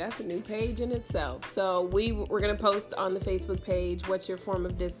 Seriously, that's a new page in itself. So we're going to post on the Facebook page, what's your form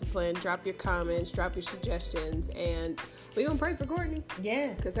of discipline? Drop your comments, drop your suggestions, and we're going to pray for Courtney.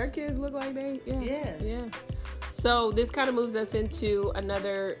 Yes. Because her kids look like they, Yes. Yeah. So this kind of moves us into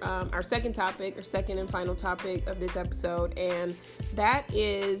another, our second and final topic of this episode, and that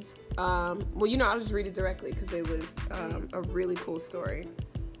is, I'll just read it directly because it was a really cool story.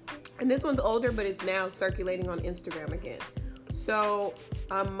 And this one's older, but it's now circulating on Instagram again. So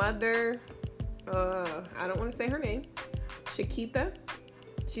a mother, I don't want to say her name, Shakita.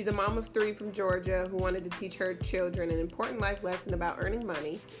 She's a mom of 3 from Georgia who wanted to teach her children an important life lesson about earning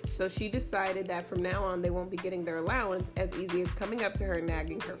money. So she decided that from now on, they won't be getting their allowance as easy as coming up to her and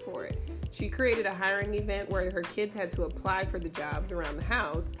nagging her for it. She created a hiring event where her kids had to apply for the jobs around the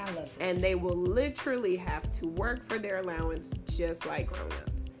house. I love it. And they will literally have to work for their allowance just like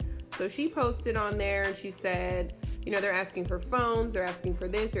grown-ups. So she posted on there and she said, they're asking for phones, they're asking for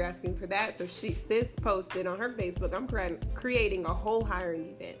this, they're asking for that. So sis posted on her Facebook, I'm creating a whole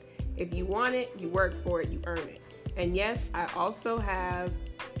hiring event. If you want it, you work for it, you earn it. And yes, I also have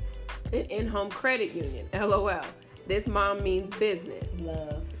an in-home credit union, LOL. This mom means business.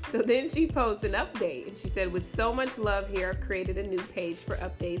 Love. So then she posted an update and she said, with so much love here, I've created a new page for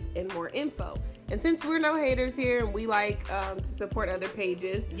updates and more info. And since we're no haters here and we like to support other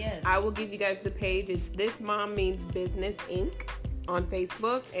pages, I will give you guys the page. It's This Mom Means Business Inc. on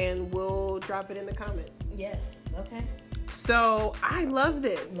Facebook, and we'll drop it in the comments. Yes. Okay. So I love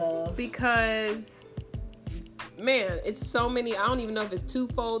this. Because man, it's so many. I don't even know if it's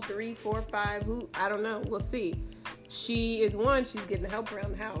 2-fold, 3, 4, 5. I don't know. We'll see. She is one. She's getting help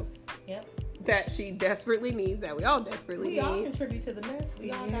around the house. Yep. That she desperately needs. That we all desperately need. We all contribute to the mess.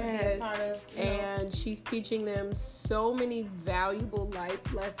 We all got to be a part of. And she's teaching them so many valuable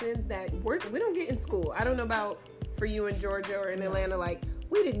life lessons that we don't get in school. I don't know about for you in Georgia or in Atlanta. Like,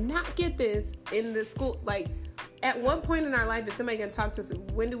 we did not get this in the school. Like, at one point in our life, is somebody going to talk to us?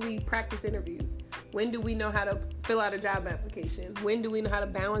 When do we practice interviews? When do we know how to fill out a job application? When do we know how to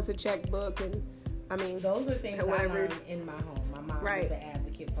balance a checkbook? And I mean, those are things I learned in my home. My mom was an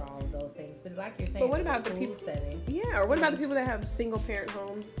advocate for all of those things. But like you're saying, but what about the people setting? Yeah, or what about the people that have single parent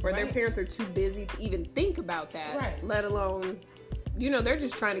homes where their parents are too busy to even think about that? Right. Let alone, they're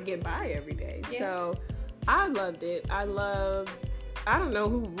just trying to get by every day. Yeah. So I loved it. I don't know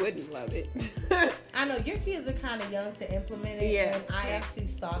who wouldn't love it. I know your kids are kind of young to implement it. Yeah. And I actually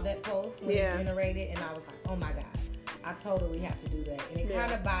saw that post when it generated, and I was like, oh my God, I totally have to do that. And it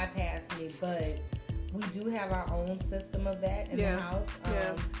kind of bypassed me, but we do have our own system of that in the house.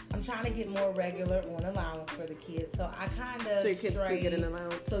 I'm trying to get more regular on allowance for the kids. So I kind of So your kids do get an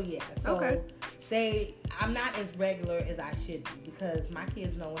allowance? So yeah. So I'm not as regular as I should be because my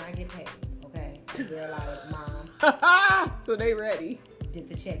kids know when I get paid. Okay. They're like, Mom. So they ready. Did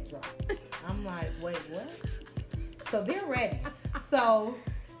the check drop? I'm like, wait, what? So they're ready. So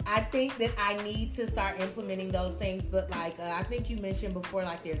I think that I need to start implementing those things. But like, I think you mentioned before,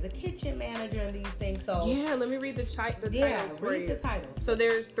 like there's a kitchen manager and these things. So yeah, let me read the titles for you. Read the titles. So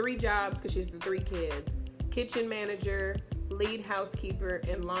there's 3 jobs because she's the 3 kids. Kitchen manager, lead housekeeper,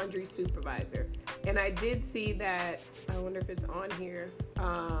 and laundry supervisor. And I did see that, I wonder if it's on here,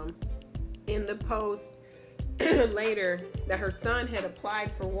 in the post later that her son had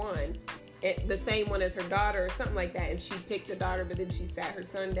applied for one, the same one as her daughter or something like that, and she picked the daughter, but then she sat her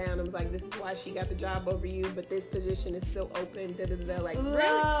son down and was like, this is why she got the job over you, but this position is still open, like, really?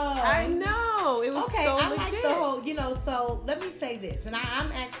 I know, it was so legit. Like the whole, so let me say this, and I'll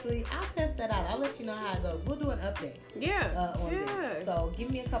test that out. I'll let you know how it goes. We'll do an update on this. So give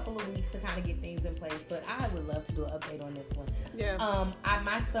me a couple of weeks to kind of get things in place, but I would love to do an update on this one.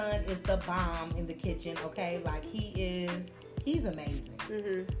 My son is the bomb in the kitchen, okay? Like, he's amazing.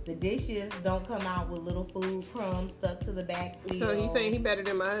 Mm-hmm. The dishes don't come out with little food crumbs stuck to the back seal. So you saying he better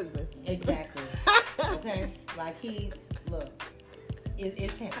than my husband? Exactly. Okay? Like it's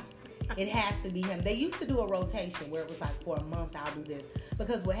him. It has to be him. They used to do a rotation where it was like, for a month I'll do this.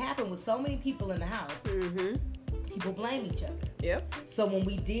 Because what happened with so many people in the house, people blame each other. Yep. So when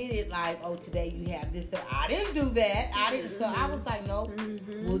we did it, like, oh, today you have this, I didn't do that. I didn't. So I was like, nope,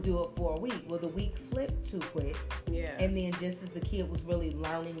 we'll do it for a week. Well, the week flipped too quick. Yeah. And then just as the kid was really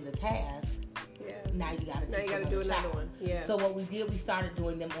learning the task, now you got to do another one. Yeah. So what we did, we started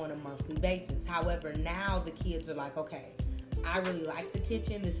doing them on a monthly basis. However, now the kids are like, okay, I really like the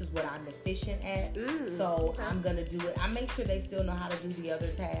kitchen. This is what I'm efficient at. So I'm going to do it. I make sure they still know how to do the other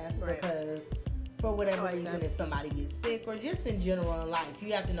tasks because for whatever reason, if somebody gets sick or just in general in life,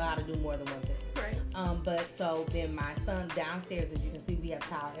 you have to know how to do more than one thing. Right. But so then my son downstairs, as you can see, we have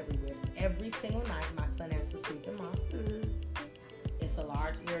tile everywhere. Every single night, my son has to sweep them off. It's a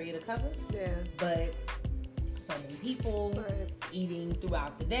large area to cover. Yeah. But so many people eating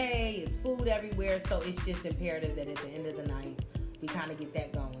throughout the day. It's food everywhere. So it's just imperative that at the end of the night, we kind of get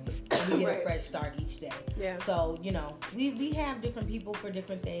that going. And we get a fresh start each day. Yeah. So, we have different people for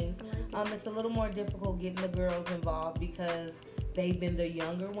different things. It's a little more difficult getting the girls involved because they've been the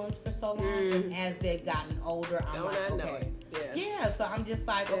younger ones for so long. And as they've gotten older, I'm like, okay. Yeah, so I'm just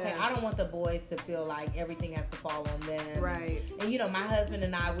like, okay, I don't want the boys to feel like everything has to fall on them. Right. And, my husband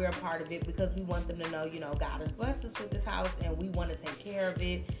and I, we're a part of it because we want them to know, God has blessed us with this house and we want to take care of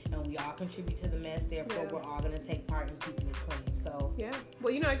it and we all contribute to the mess. Therefore, we're all going to take part in keeping it clean. So, yeah.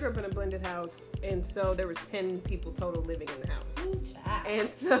 Well, I grew up in a blended house and so there was 10 people total living in the house. Ooh, child. And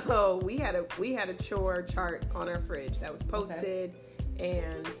so we had a chore chart on our fridge that was posted.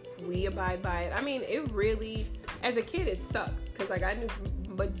 And we abide by it. I mean, it really, as a kid, it sucked. Because, I knew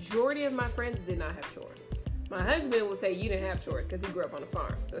majority of my friends did not have chores. My husband would say you didn't have chores because he grew up on a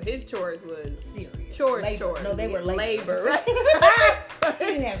farm. So his chores was serious. Chores. No, they were labor. Right? He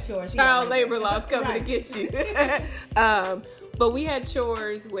didn't have chores. Child labor laws coming to get you. But we had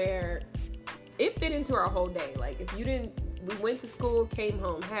chores where it fit into our whole day. Like, we went to school, came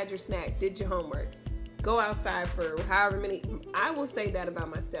home, had your snack, did your homework. Go outside for however many. I will say that about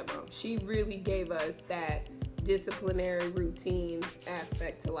my stepmom. She really gave us that disciplinary routine aspect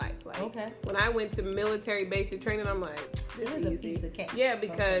aspect to life. Like, okay. when I went to military basic training, I'm like, this is a easy. piece of cake. Yeah,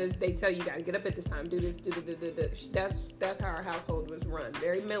 because they tell you got to get up at this time, do this, do. That's how our household was run,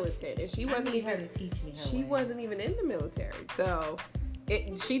 very militant. And she wasn't even her to teach me. She wasn't even in the military, so.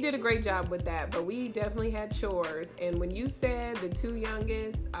 She did a great job with that, but we definitely had chores. And when you said the two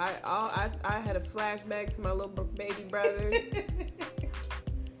youngest, I had a flashback to my little baby brothers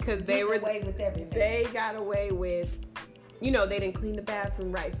because they were away with everything. They got away with, they didn't clean the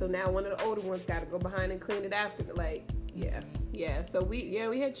bathroom right, so now one of the older ones got to go behind and clean it after. Like, yeah. So we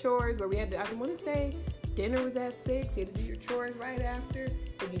had chores, but we had to. I want to say dinner was at 6. You had to do your chores right after.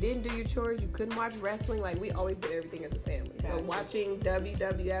 If you didn't do your chores, you couldn't watch wrestling. Like, we always did everything as a family. Gotcha. So watching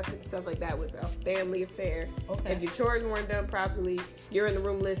WWF and stuff like that was a family affair. Okay. If your chores weren't done properly, you're in the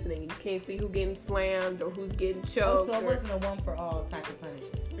room listening. You can't see who's getting slammed or who's getting choked. So it wasn't a one-for-all type of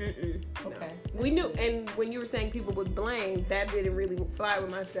punishment. Okay. No. We knew, and when you were saying people would blame, that didn't really fly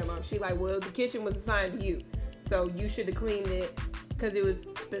with my stepmom. She like, well, the kitchen was assigned to you, so you should have cleaned it because it was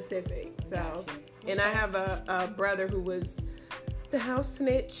specific. So, gotcha. And I have a brother who was the house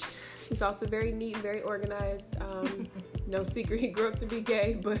snitch. He's also very neat and very organized. No secret, he grew up to be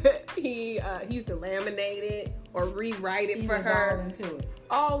gay, but he used to laminate it or rewrite it for her.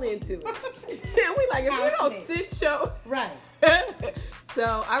 All into it. And we like, if you don't sit show. Right.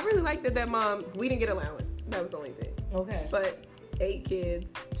 So I really liked that mom, we didn't get allowance. That was the only thing. Okay. But 8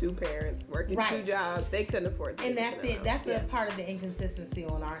 kids, 2 parents, working 2 jobs, they couldn't afford to. And that's it. That's a part of the inconsistency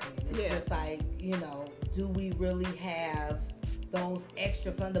on our end. It's just like, do we really have those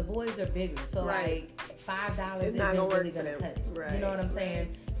extra funds? The boys are bigger, so like $5 isn't really gonna cut it. Right. You know what I'm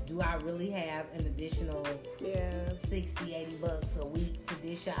saying? Do I really have an additional $60-$80 a week to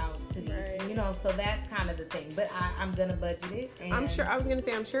dish out to these? Right. So that's kind of the thing. But I'm gonna budget it. And I'm sure. I was gonna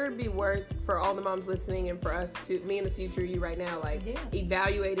say I'm sure it'd be worth for all the moms listening and for us to, me in the future, you right now, like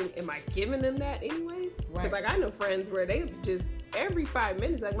evaluating. Am I giving them that anyways? Because like I know friends where they just every 5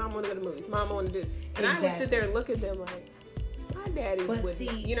 minutes like, Mom, I want to go to movies. Mom, I want to do. And I would sit there and look at them like, my daddy would,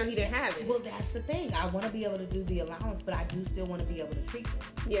 he didn't have it. Well, that's the thing. I want to be able to do the allowance, but I do still want to be able to treat them.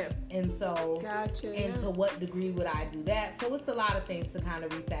 Yeah. And so, gotcha. And to what degree would I do that? So it's a lot of things to kind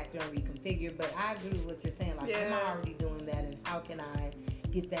of refactor and reconfigure. But I agree with what you're saying. Like, am I already doing that? And how can I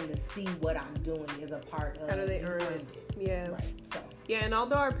get them to see what I'm doing as a part of? How do they earn it? Yeah. Right. So. Yeah, and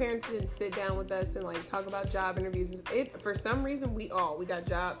although our parents didn't sit down with us and like talk about job interviews, for some reason we got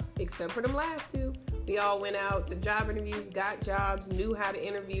jobs except for them last 2. We all went out to job interviews, got jobs, knew how to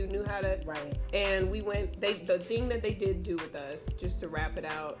interview, knew how to. Right. And we went. The thing that they did do with us, just to wrap it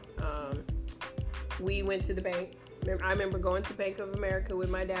out, we went to the bank. I remember going to Bank of America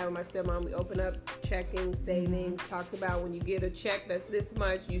with my dad and my stepmom. We opened up checking, savings, talked about when you get a check that's this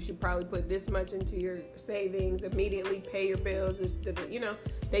much, you should probably put this much into your savings, immediately pay your bills.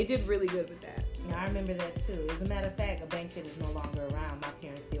 They did really good with that. Yeah, I remember that too. As a matter of fact, a bank that is no longer around, my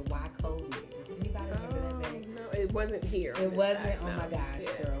parents did. Why COVID? Does anybody remember that bank? No, it wasn't here. It wasn't? Oh my gosh,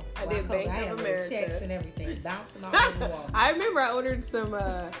 girl. I did Bank of America. Checks and everything, bouncing all over the wall. I remember I ordered some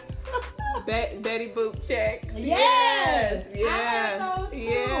Betty Boop checks. Yes. Yeah.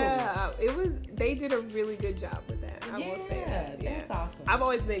 Yeah. They did a really good job with that. I will say that. Yeah. That's awesome. I've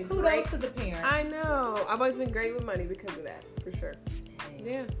always been Kudos to the parents. I know. I've always been great with money because of that, for sure.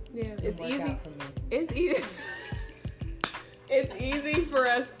 Yeah. It's easy. It's easy. It's easy for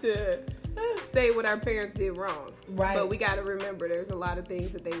us to say what our parents did wrong. Right. But we got to remember there's a lot of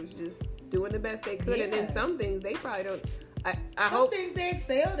things that they was just doing the best they could. And then some things they probably don't. I hope things they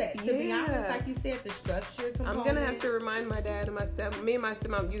excelled at. To be honest, like you said, the structure component. I'm gonna have to remind my dad and my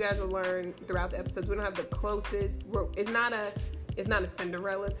stepmom. You guys will learn throughout the episodes. We don't have the closest. It's not a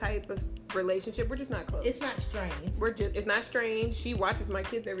Cinderella type of relationship. We're just not close. It's not strange. It's not strange. She watches my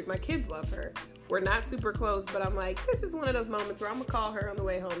kids my kids love her. We're not super close, but I'm like, this is one of those moments where I'm gonna call her on the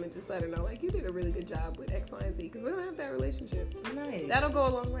way home and just let her know, like, you did a really good job with X, Y, and Z, because we don't have that relationship. Nice. That'll go a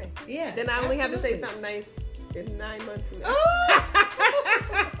long way. Yeah. Then I only have to say something nice in 9 months from now. Oh!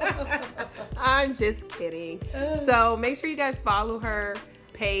 I'm just kidding. So make sure you guys follow her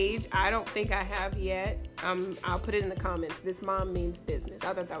page. I don't think I have yet. I'll put it in the comments. This Mom Means Business.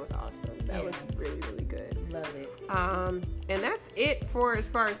 I thought that was awesome. That was really, really good. Love it. And that's it for as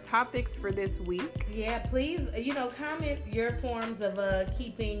far as topics for this week. Yeah, please, comment your forms of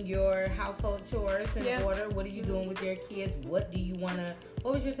keeping your household chores in order. What are you doing with your kids? What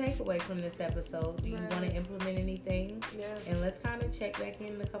was your takeaway from this episode? Do you want to implement anything? Yeah. And let's kind of check back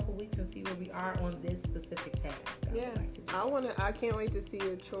in a couple weeks and see where we are on this specific task. I can't wait to see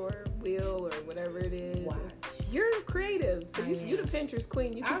your chore wheel or whatever it is. Watch. You're creative, so you the Pinterest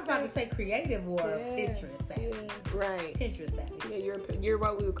queen. I was about to say creative or Pinterest savvy. Yeah. Right. Pinterest savvy. Yeah, you're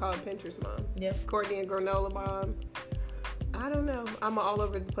what we would call a Pinterest mom. Yep. Courtney and granola mom. I don't know. I'm an all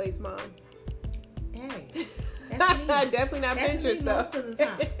over the place mom. Hey. That's me. Definitely not That's Pinterest me though. most of the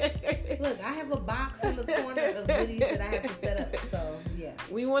time. Look, I have a box in the corner of goodies that I have to set up. So yeah.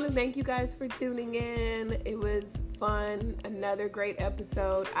 We want to thank you guys for tuning in. It was fun. Another great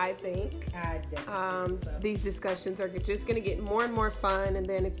episode, I think. I definitely think so. These discussions are just going to get more and more fun. And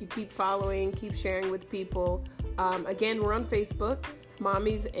then if you keep following, keep sharing with people. Again, we're on Facebook,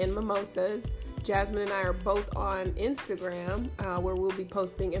 Mommies and Mimosas. Jasmine and I are both on Instagram, where we'll be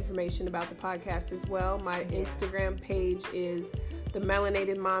posting information about the podcast as well. My Instagram page is The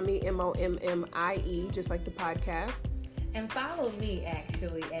Melanated Mommy, MOMMIE, just like the podcast. And follow me,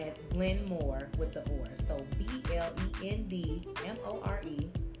 actually, at Blend More with the or. So BLENDMORE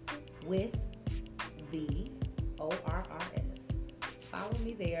with the ORRS. Follow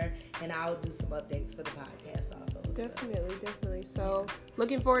me there, and I'll do some updates for the podcast also. Definitely. So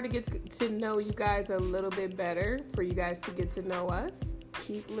looking forward to get to know you guys a little bit better, for you guys to get to know us.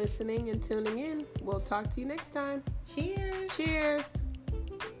 Keep listening and tuning in. We'll talk to you next time. Cheers. Cheers.